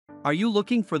Are you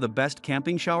looking for the best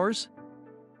camping showers?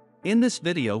 In this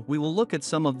video, we will look at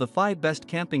some of the 5 best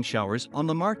camping showers on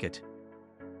the market.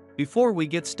 Before we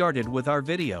get started with our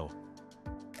video,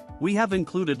 we have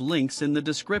included links in the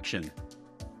description.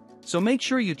 So make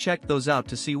sure you check those out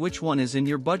to see which one is in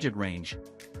your budget range.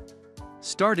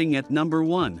 Starting at number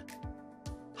 1.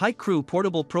 HiCrew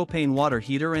Portable Propane Water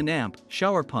Heater and Amp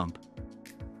Shower Pump.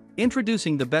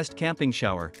 Introducing the best camping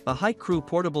shower, a HiCrew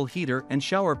Portable Heater and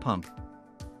Shower Pump.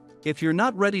 If you're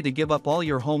not ready to give up all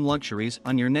your home luxuries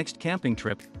on your next camping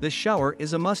trip, this shower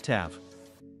is a must-have.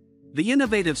 The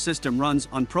innovative system runs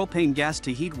on propane gas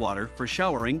to heat water for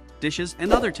showering, dishes,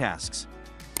 and other tasks.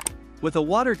 With a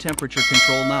water temperature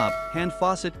control knob, hand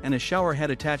faucet, and a shower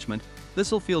head attachment,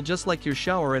 this'll feel just like your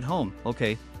shower at home,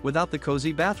 okay, without the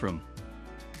cozy bathroom.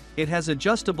 It has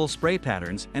adjustable spray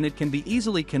patterns and it can be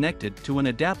easily connected to an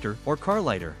adapter or car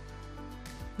lighter.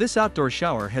 This outdoor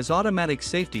shower has automatic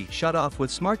safety shut-off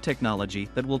with smart technology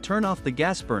that will turn off the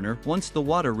gas burner once the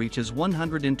water reaches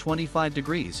 125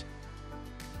 degrees.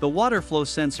 The water flow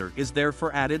sensor is there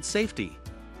for added safety.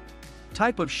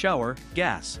 Type of shower,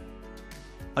 gas.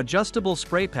 Adjustable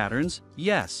spray patterns,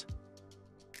 yes.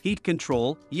 Heat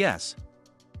control, yes.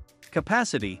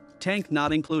 Capacity, tank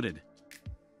not included.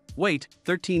 Weight,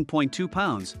 13.2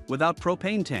 pounds, without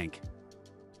propane tank.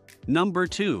 Number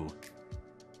 2.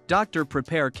 Dr.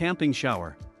 Prepare Camping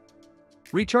Shower.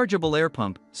 Rechargeable air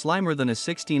pump, slimmer than a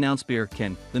 16-ounce beer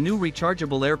can. The new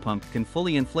rechargeable air pump can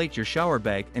fully inflate your shower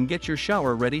bag and get your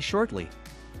shower ready shortly.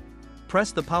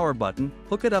 Press the power button,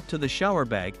 hook it up to the shower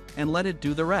bag, and let it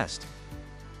do the rest.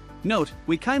 Note,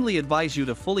 we kindly advise you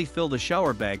to fully fill the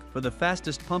shower bag for the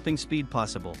fastest pumping speed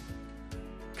possible.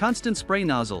 Constant spray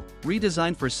nozzle,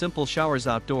 redesigned for simple showers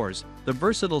outdoors, the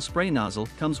versatile spray nozzle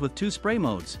comes with 2 spray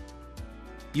modes.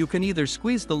 You can either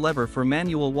squeeze the lever for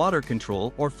manual water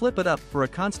control or flip it up for a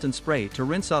constant spray to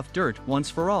rinse off dirt once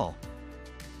for all.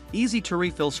 Easy to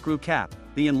refill screw cap,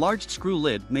 the enlarged screw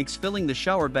lid makes filling the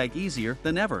shower bag easier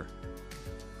than ever.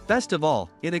 Best of all,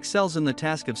 it excels in the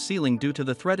task of sealing due to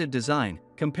the threaded design,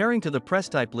 comparing to the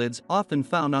press-type lids often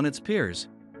found on its peers.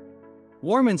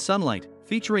 Warm in sunlight,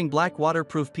 featuring black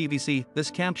waterproof PVC, this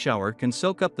camp shower can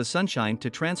soak up the sunshine to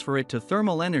transfer it to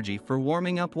thermal energy for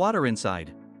warming up water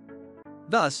inside.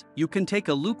 Thus, you can take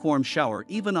a lukewarm shower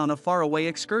even on a faraway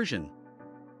excursion.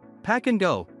 Pack and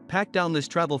go, pack down this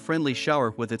travel-friendly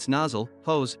shower with its nozzle,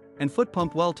 hose, and foot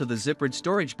pump well to the zippered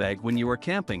storage bag when you are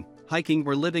camping, hiking,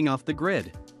 or living off the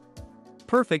grid.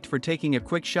 Perfect for taking a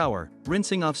quick shower,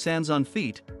 rinsing off sands on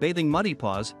feet, bathing muddy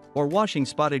paws, or washing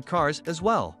spotted cars as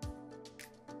well.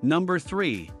 Number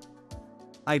 3.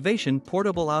 Ivation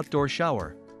Portable Outdoor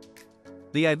Shower.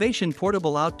 The Ivation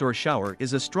Portable Outdoor Shower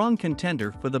is a strong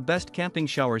contender for the best camping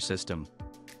shower system.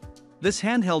 This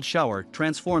handheld shower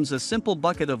transforms a simple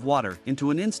bucket of water into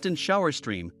an instant shower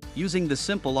stream using the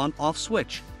simple on-off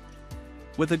switch.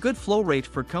 With a good flow rate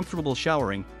for comfortable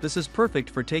showering, this is perfect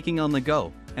for taking on the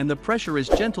go, and the pressure is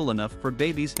gentle enough for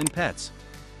babies and pets.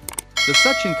 The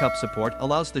suction cup support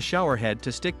allows the shower head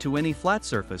to stick to any flat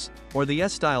surface, or the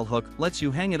S-style hook lets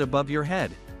you hang it above your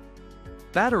head.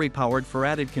 Battery-powered for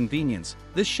added convenience,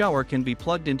 this shower can be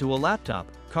plugged into a laptop,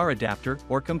 car adapter,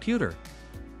 or computer.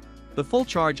 The full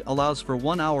charge allows for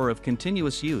 1 hour of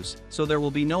continuous use, so there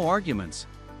will be no arguments.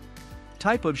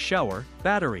 Type of shower,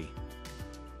 battery.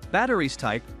 Batteries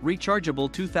type,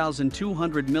 rechargeable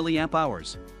 2200 mAh.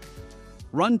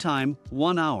 Runtime,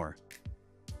 1 hour.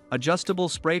 Adjustable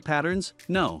spray patterns,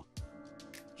 no.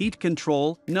 Heat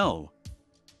control, no.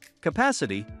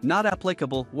 Capacity, not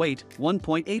applicable. Weight,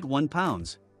 1.81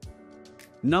 pounds.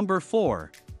 Number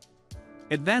 4.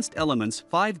 Advanced Elements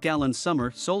 5-gallon Summer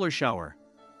Solar Shower.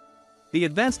 The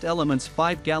Advanced Elements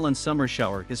 5-gallon summer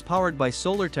shower is powered by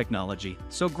solar technology,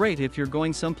 so great if you're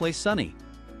going someplace sunny.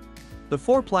 The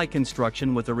 4-ply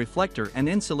construction with a reflector and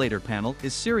insulator panel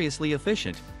is seriously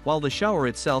efficient, while the shower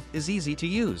itself is easy to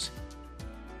use.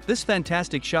 This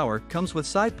fantastic shower comes with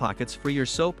side pockets for your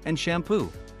soap and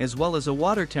shampoo, as well as a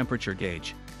water temperature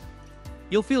gauge.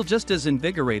 You'll feel just as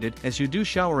invigorated as you do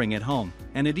showering at home,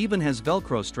 and it even has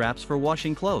Velcro straps for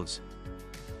washing clothes.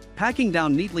 Packing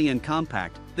down neatly and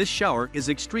compact, this shower is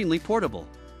extremely portable.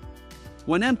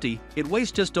 When empty, it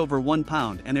weighs just over 1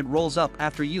 pound and it rolls up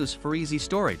after use for easy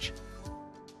storage.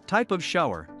 Type of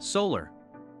shower, solar.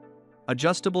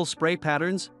 Adjustable spray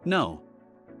patterns, no.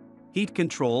 Heat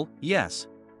control, yes.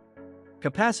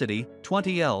 Capacity,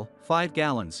 20 L, 5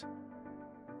 gallons.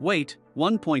 Weight,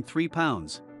 1.3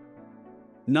 pounds.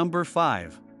 Number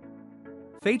 5.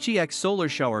 FeChiX Solar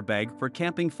Shower Bag for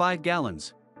Camping 5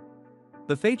 gallons.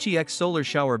 The FeChiX solar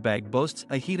shower bag boasts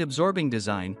a heat-absorbing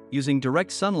design, using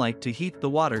direct sunlight to heat the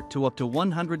water to up to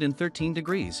 113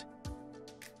 degrees.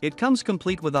 It comes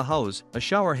complete with a hose, a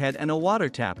shower head and a water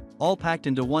tap, all packed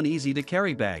into one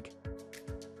easy-to-carry bag.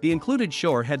 The included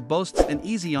shower head boasts an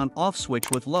easy on-off switch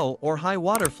with low or high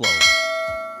water flow.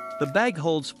 The bag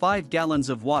holds 5 gallons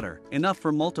of water, enough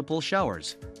for multiple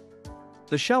showers.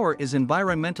 The shower is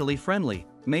environmentally friendly,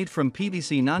 made from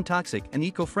PVC non-toxic and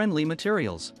eco-friendly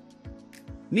materials.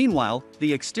 Meanwhile,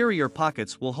 the exterior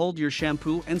pockets will hold your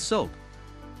shampoo and soap.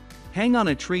 Hang on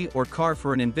a tree or car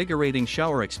for an invigorating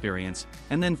shower experience,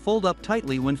 and then fold up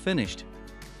tightly when finished.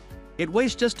 It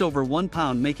weighs just over 1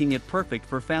 pound, making it perfect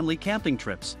for family camping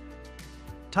trips.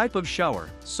 Type of shower: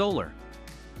 solar.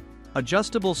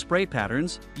 Adjustable spray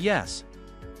patterns: yes.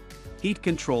 Heat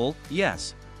control: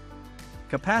 yes.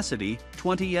 Capacity: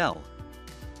 20 L.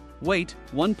 Weight: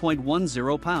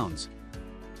 1.10 pounds.